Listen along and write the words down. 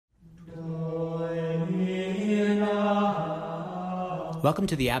Welcome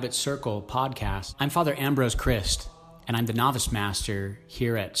to the Abbot Circle podcast. I'm Father Ambrose Christ, and I'm the novice master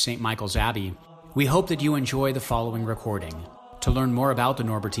here at St. Michael's Abbey. We hope that you enjoy the following recording. To learn more about the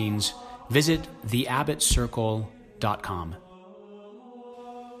Norbertines, visit theabbotcircle.com.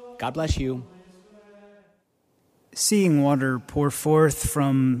 God bless you. Seeing water pour forth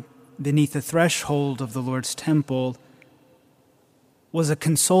from beneath the threshold of the Lord's temple was a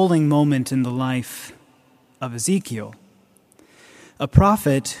consoling moment in the life of Ezekiel, a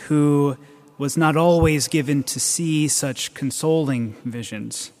prophet who was not always given to see such consoling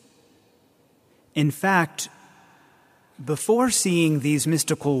visions. In fact, before seeing these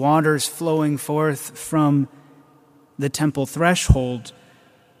mystical waters flowing forth from the temple threshold,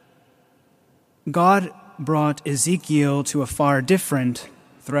 God brought Ezekiel to a far different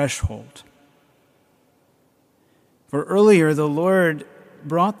threshold. For earlier, the Lord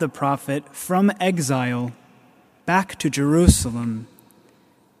brought the prophet from exile back to Jerusalem,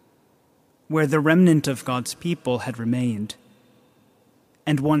 where the remnant of God's people had remained.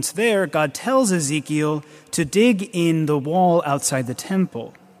 And once there, God tells Ezekiel to dig in the wall outside the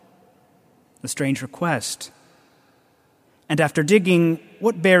temple. A strange request. And after digging,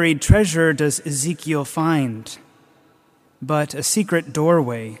 what buried treasure does Ezekiel find but a secret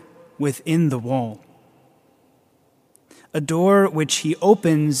doorway within the wall? A door which he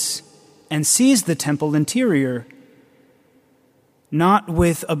opens and sees the temple interior, not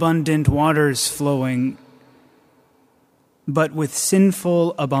with abundant waters flowing, but with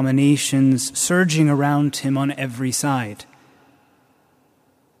sinful abominations surging around him on every side.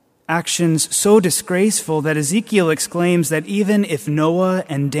 Actions so disgraceful that Ezekiel exclaims that even if Noah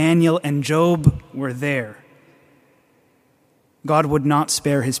and Daniel and Job were there, God would not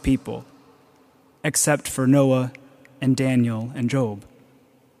spare his people, except for Noah and Daniel and Job.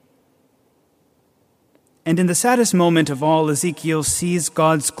 And in the saddest moment of all, Ezekiel sees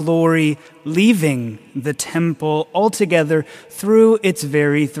God's glory leaving the temple altogether through its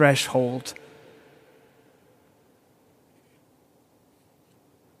very threshold.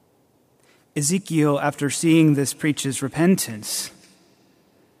 Ezekiel, after seeing this, preaches repentance.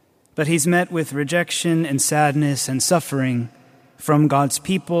 But he's met with rejection and sadness and suffering from God's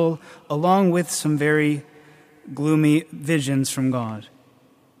people, along with some very gloomy visions from God.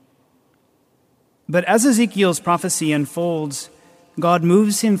 But as Ezekiel's prophecy unfolds, God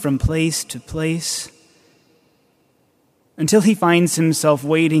moves him from place to place until he finds himself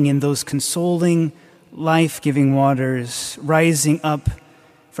wading in those consoling, life-giving waters, rising up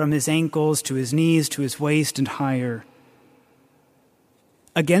from his ankles to his knees to his waist and higher.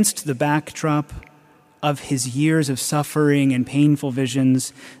 Against the backdrop of his years of suffering and painful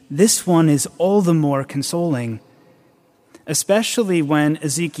visions, this one is all the more consoling, especially when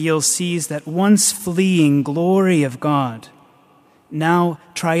Ezekiel sees that once fleeing glory of God, now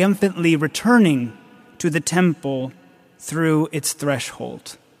triumphantly returning to the temple through its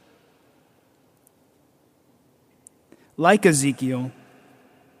threshold. Like Ezekiel,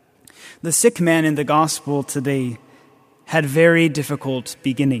 the sick man in the gospel today had very difficult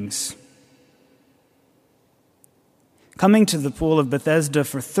beginnings. Coming to the pool of Bethesda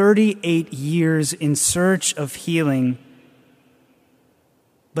for 38 years in search of healing,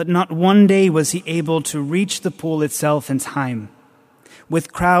 but not one day was he able to reach the pool itself in time,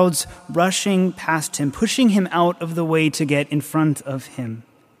 with crowds rushing past him, pushing him out of the way to get in front of him.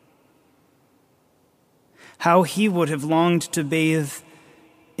 How he would have longed to bathe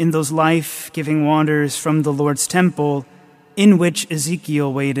in those life-giving waters from the Lord's temple in which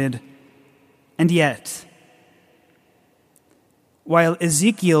Ezekiel waded. And yet, while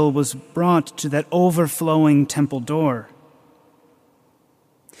Ezekiel was brought to that overflowing temple door,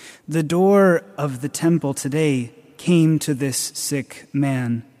 the door of the temple today came to this sick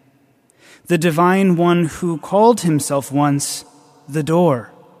man, the divine one who called himself once the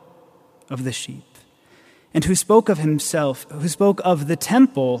door of the sheep, and who spoke of the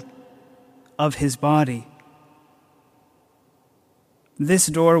temple of his body. This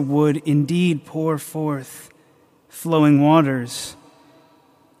door would indeed pour forth flowing waters,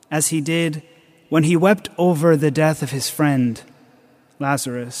 as he did when he wept over the death of his friend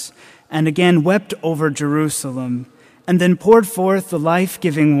Lazarus, and again wept over Jerusalem, and then poured forth the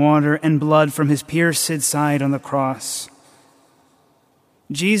life-giving water and blood from his pierced side on the cross.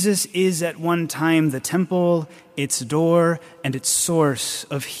 Jesus is at one time the temple, its door, and its source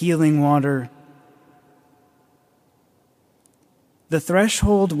of healing water. The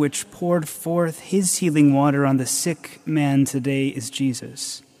threshold which poured forth his healing water on the sick man today is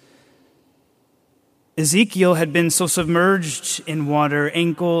Jesus. Ezekiel had been so submerged in water,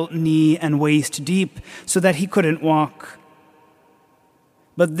 ankle, knee, and waist deep, so that he couldn't walk.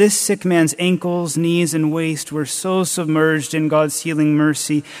 But this sick man's ankles, knees, and waist were so submerged in God's healing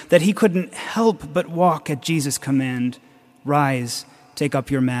mercy that he couldn't help but walk at Jesus' command. Rise, take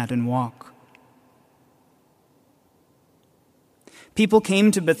up your mat, and walk. People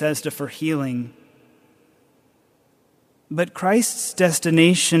came to Bethesda for healing. But Christ's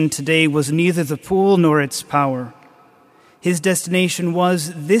destination today was neither the pool nor its power. His destination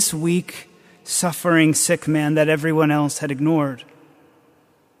was this weak, suffering sick man that everyone else had ignored.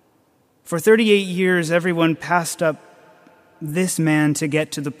 For 38 years, everyone passed up this man to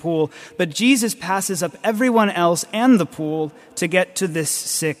get to the pool, but Jesus passes up everyone else and the pool to get to this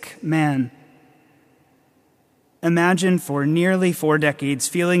sick man. Imagine for nearly 4 decades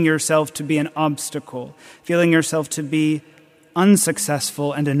feeling yourself to be an obstacle, feeling yourself to be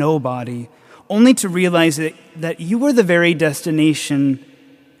unsuccessful and a nobody, only to realize that you were the very destination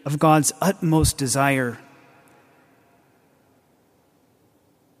of God's utmost desire.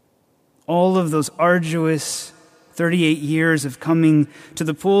 All of those arduous 38 years of coming to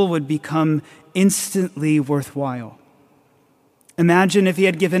the pool would become instantly worthwhile. Imagine if he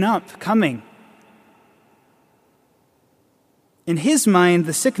had given up coming. In his mind,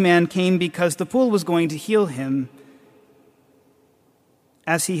 the sick man came because the pool was going to heal him,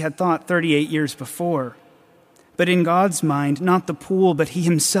 as he had thought 38 years before. But in God's mind, not the pool, but he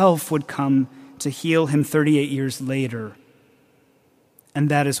himself would come to heal him 38 years later. And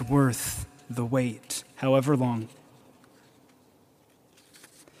that is worth the wait, however long.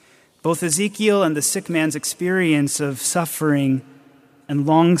 Both Ezekiel and the sick man's experience of suffering and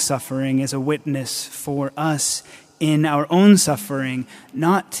long suffering is a witness for us in our own suffering,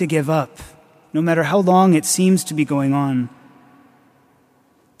 not to give up, no matter how long it seems to be going on.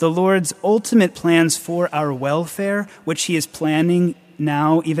 The Lord's ultimate plans for our welfare, which he is planning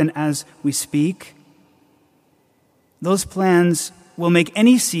now, even as we speak, those plans will make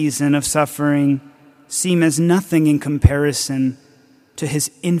any season of suffering seem as nothing in comparison to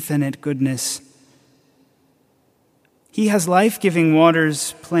his infinite goodness. He has life-giving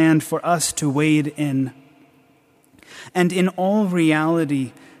waters planned for us to wade in. And in all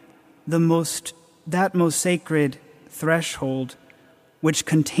reality, that most sacred threshold, which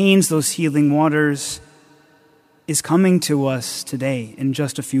contains those healing waters, is coming to us today in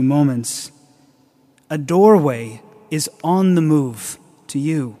just a few moments. A doorway is on the move to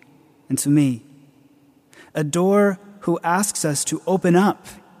you and to me. A door who asks us to open up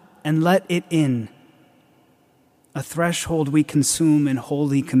and let it in. A threshold we consume in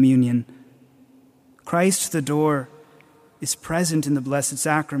Holy Communion. Christ the door is present in the Blessed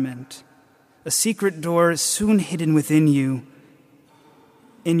Sacrament. A secret door soon hidden within you.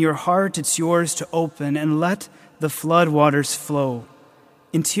 In your heart, it's yours to open and let the flood waters flow.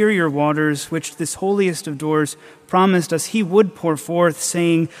 Interior waters, which this holiest of doors promised us he would pour forth,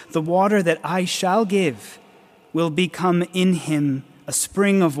 saying, "The water that I shall give will become in him a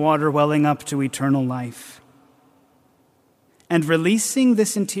spring of water welling up to eternal life." And releasing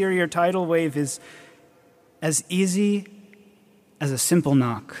this interior tidal wave is as easy as a simple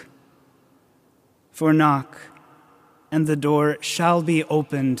knock. For knock, and the door shall be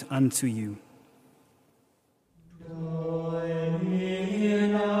opened unto you.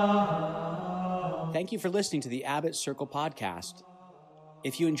 Thank you for listening to the Abbot Circle podcast.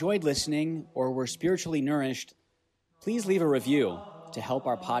 If you enjoyed listening or were spiritually nourished, please leave a review to help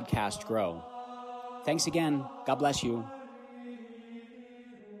our podcast grow. Thanks again. God bless you.